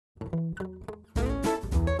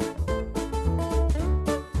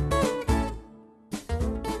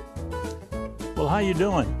how you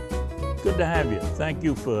doing? Good to have you. Thank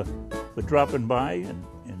you for dropping by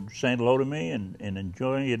and saying hello to me and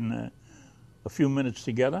enjoying a few minutes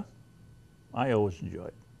together. I always enjoy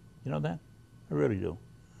it. You know that? I really do.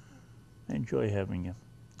 I enjoy having you.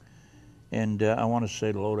 And I want to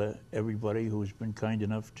say hello to everybody who's been kind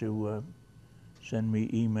enough to send me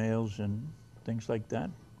emails and things like that.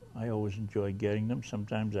 I always enjoy getting them.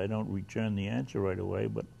 Sometimes I don't return the answer right away,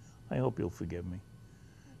 but I hope you'll forgive me.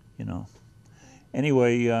 You know.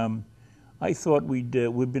 Anyway, I thought we've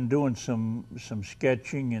been doing some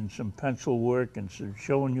sketching and some pencil work and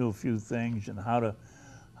showing you a few things and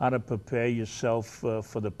how to prepare yourself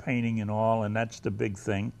for the painting and all, and that's the big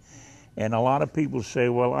thing. And a lot of people say,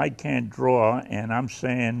 well, I can't draw, and I'm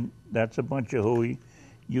saying that's a bunch of hooey.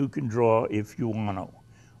 You can draw if you want to.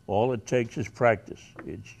 All it takes is practice.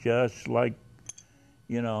 It's just like,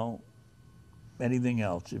 you know, anything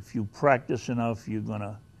else. If you practice enough, you're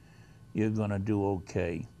gonna do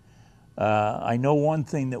okay. I know one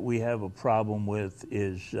thing that we have a problem with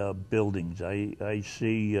is buildings. I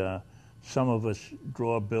see some of us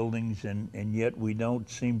draw buildings, and yet we don't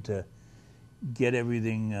seem to get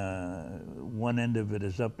everything. One end of it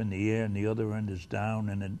is up in the air, and the other end is down,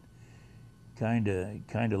 and it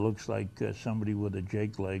kind of looks like somebody with a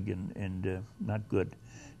Jake leg, and not good.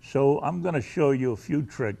 So I'm going to show you a few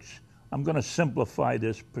tricks. I'm going to simplify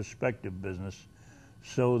this perspective business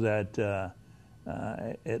so that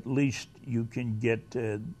at least you can get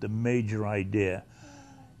the major idea.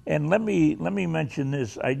 And let me mention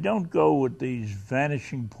this: I don't go with these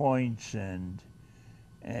vanishing points and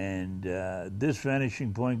this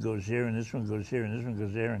vanishing point goes here, and this one goes here, and this one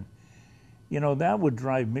goes there, and you know, that would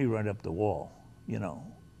drive me right up the wall. You know,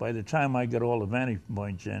 by the time I get all the vanishing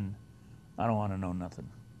points in, I don't want to know nothing.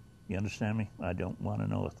 You understand me? I don't want to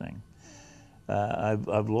know a thing.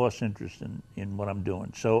 I've lost interest in what I'm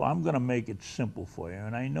doing. So I'm going to make it simple for you.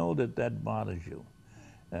 And I know that bothers you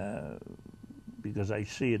because I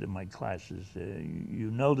see it in my classes. You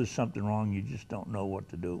know there's something wrong, you just don't know what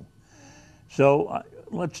to do. So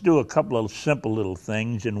let's do a couple of simple little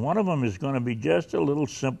things. And one of them is going to be just a little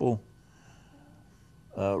simple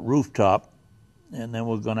rooftop. And then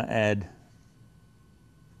we're going to add,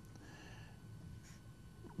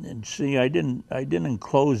 and see, I didn't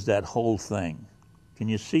enclose that whole thing. Can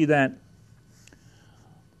you see that?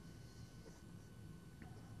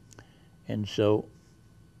 And so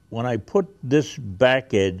when I put this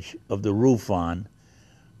back edge of the roof on,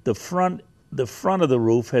 the front of the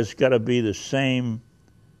roof has got to be the same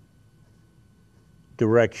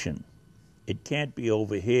direction. It can't be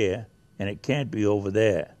over here, and it can't be over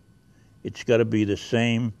there. It's got to be the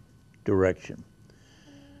same direction.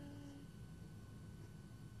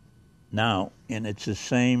 Now, and it's the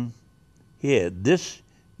same here. This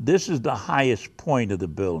is the highest point of the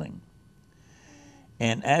building.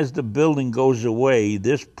 And as the building goes away,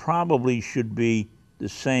 this probably should be the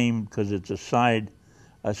same because it's a side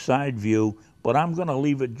view, but I'm going to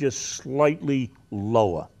leave it just slightly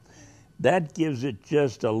lower. That gives it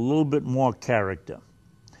just a little bit more character.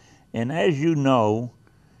 And as you know,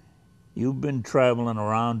 you've been traveling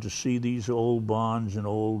around to see these old barns and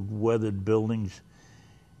old weathered buildings,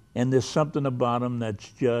 and there's something about them that's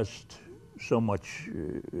just so much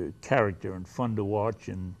character and fun to watch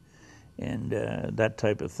and that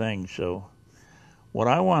type of thing. So what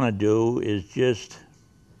I want to do is just,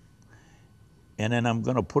 and then I'm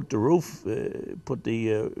going to put the roof,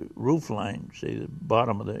 roof line, say the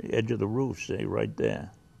bottom of the edge of the roof, say right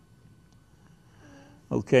there.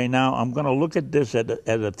 Okay, now I'm going to look at this at a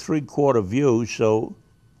 3/4 view, so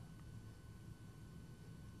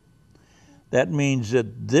that means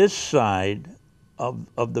that this side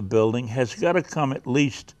of the building has got to come at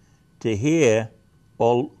least to here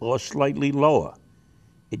or slightly lower.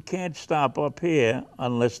 It can't stop up here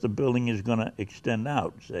unless the building is going to extend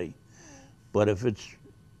out, say. But if it's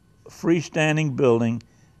a freestanding building,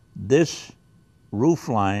 this roof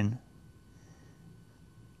line,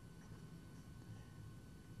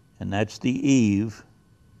 and that's the eave,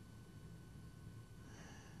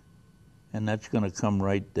 and that's going to come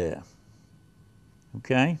right there.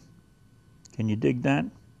 Okay? Can you dig that?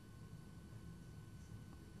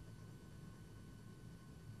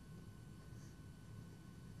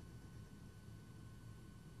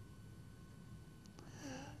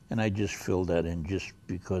 And I just filled that in just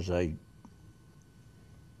because I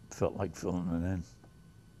felt like filling it in.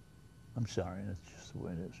 I'm sorry, that's just the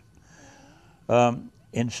way it is.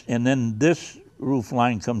 And then this roof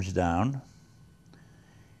line comes down,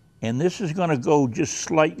 and this is going to go just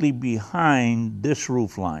slightly behind this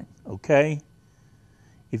roof line, okay?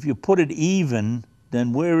 If you put it even,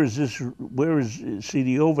 then where is this, see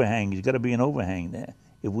the overhang, there's got to be an overhang there.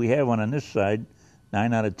 If we have one on this side,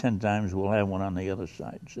 9 out of 10 times we'll have one on the other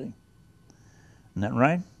side, see? Isn't that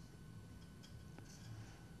right?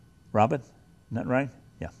 Robert, isn't that right?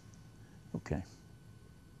 Yeah, okay.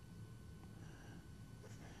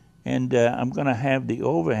 And I'm going to have the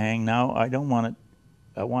overhang now. I don't want it,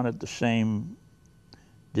 I want it the same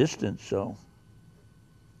distance, so.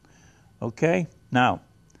 Okay, now,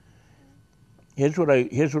 here's what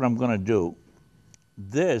I'm going to do.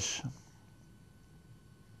 This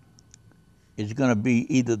is going to be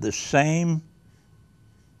either the same,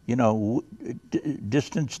 you know,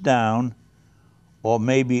 distance down, or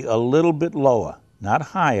maybe a little bit lower. Not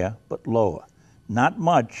higher, but lower. Not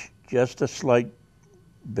much, just a slight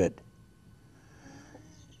bit.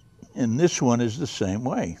 And this one is the same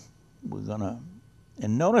way. We're going to,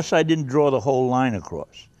 and notice I didn't draw the whole line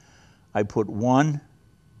across. I put 1,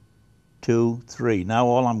 2, 3. Now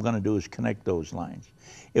all I'm going to do is connect those lines.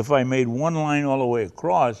 If I made one line all the way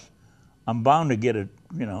across, I'm bound to get it,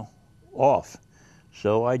 you know, off.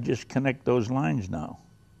 So I just connect those lines now.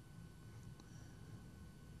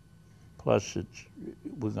 Plus,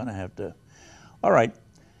 we're going to have to, all right.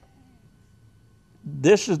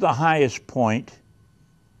 This is the highest point.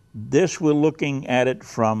 This, we're looking at it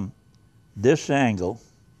from this angle,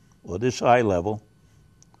 or this eye level,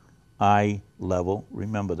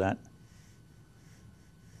 remember that.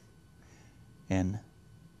 And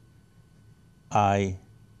eye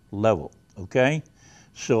level, okay?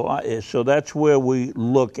 So that's where we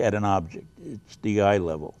look at an object. It's the eye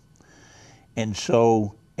level. And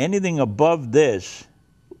so anything above this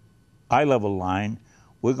eye level line,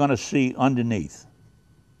 we're going to see underneath,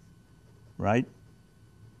 right?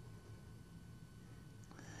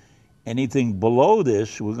 Anything below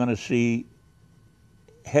this, we're going to see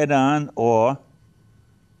head on, or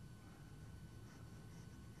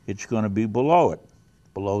it's going to be below it.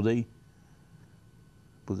 Below the,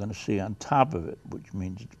 we're going to see on top of it, which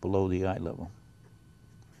means it's below the eye level.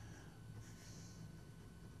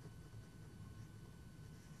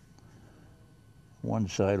 One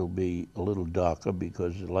side will be a little darker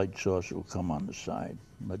because the light source will come on the side.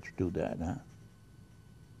 Let's do that, huh?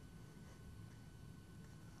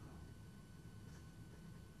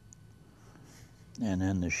 And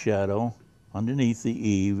then the shadow underneath the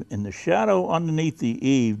eave. And the shadow underneath the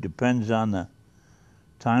eave depends on the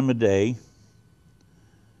time of day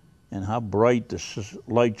and how bright the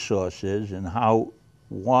light source is and how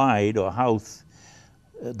wide or how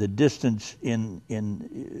the distance in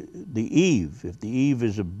the eave. If the eave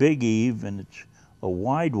is a big eave and it's a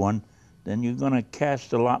wide one, then you're going to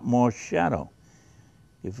cast a lot more shadow.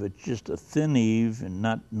 If it's just a thin eave and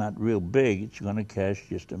not real big, it's going to cast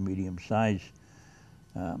just a medium-sized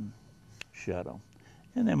shadow.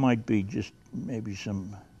 And there might be just maybe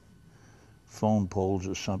some phone poles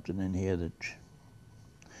or something in here that,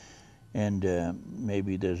 and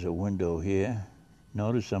maybe there's a window here.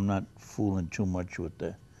 Notice I'm not fooling too much with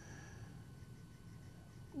the,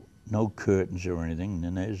 no curtains or anything. And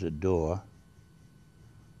then there's a door.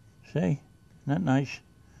 See, isn't that nice?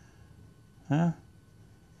 Huh?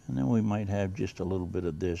 And then we might have just a little bit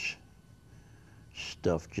of this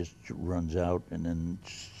stuff just runs out, and then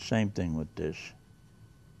same thing with this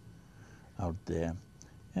out there.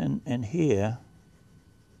 And here,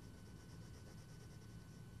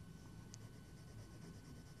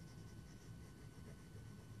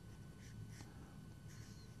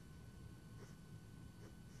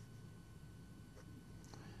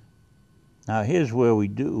 now here's where we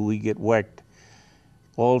get whacked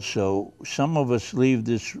also. Some of us leave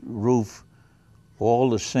this roof all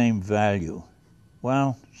the same value.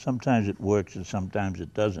 Well, sometimes it works and sometimes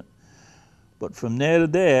it doesn't. But from there to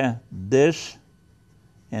there, this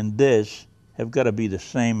and this have got to be the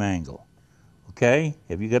same angle. Okay?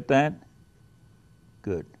 Have you got that?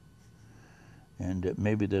 Good. And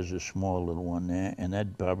maybe there's a small little one there, and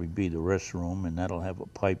that'd probably be the restroom, and that'll have a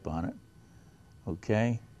pipe on it.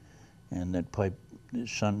 Okay? And that pipe,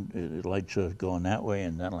 the light source going that way,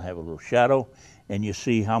 and that'll have a little shadow. And you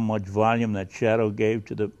see how much volume that shadow gave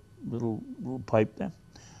to the little pipe there.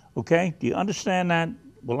 Okay? Do you understand that?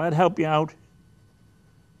 Will that help you out?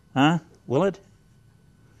 Huh? Will it?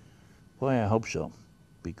 Boy, I hope so,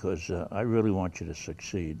 because I really want you to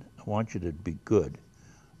succeed. I want you to be good.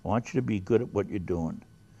 I want you to be good at what you're doing.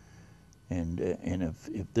 And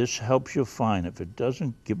if this helps you, fine. If it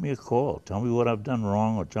doesn't, give me a call. Tell me what I've done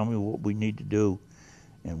wrong, or tell me what we need to do,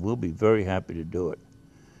 and we'll be very happy to do it.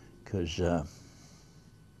 Because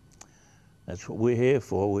that's what we're here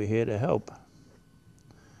for. We're here to help.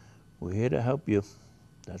 We're here to help you.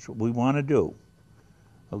 That's what we want to do.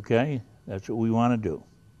 Okay? That's what we want to do.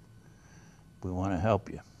 We want to help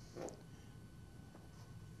you.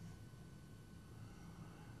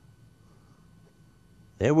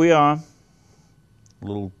 There we are. A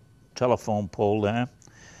little telephone pole there.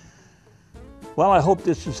 Well, I hope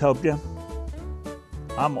this has helped you.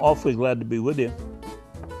 I'm awfully glad to be with you.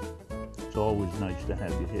 It's always nice to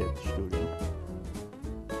have you here at the studio.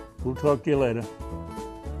 We'll talk to you later.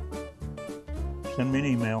 Send me an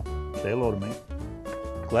email. Say hello to me.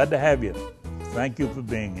 Glad to have you. Thank you for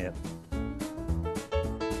being here.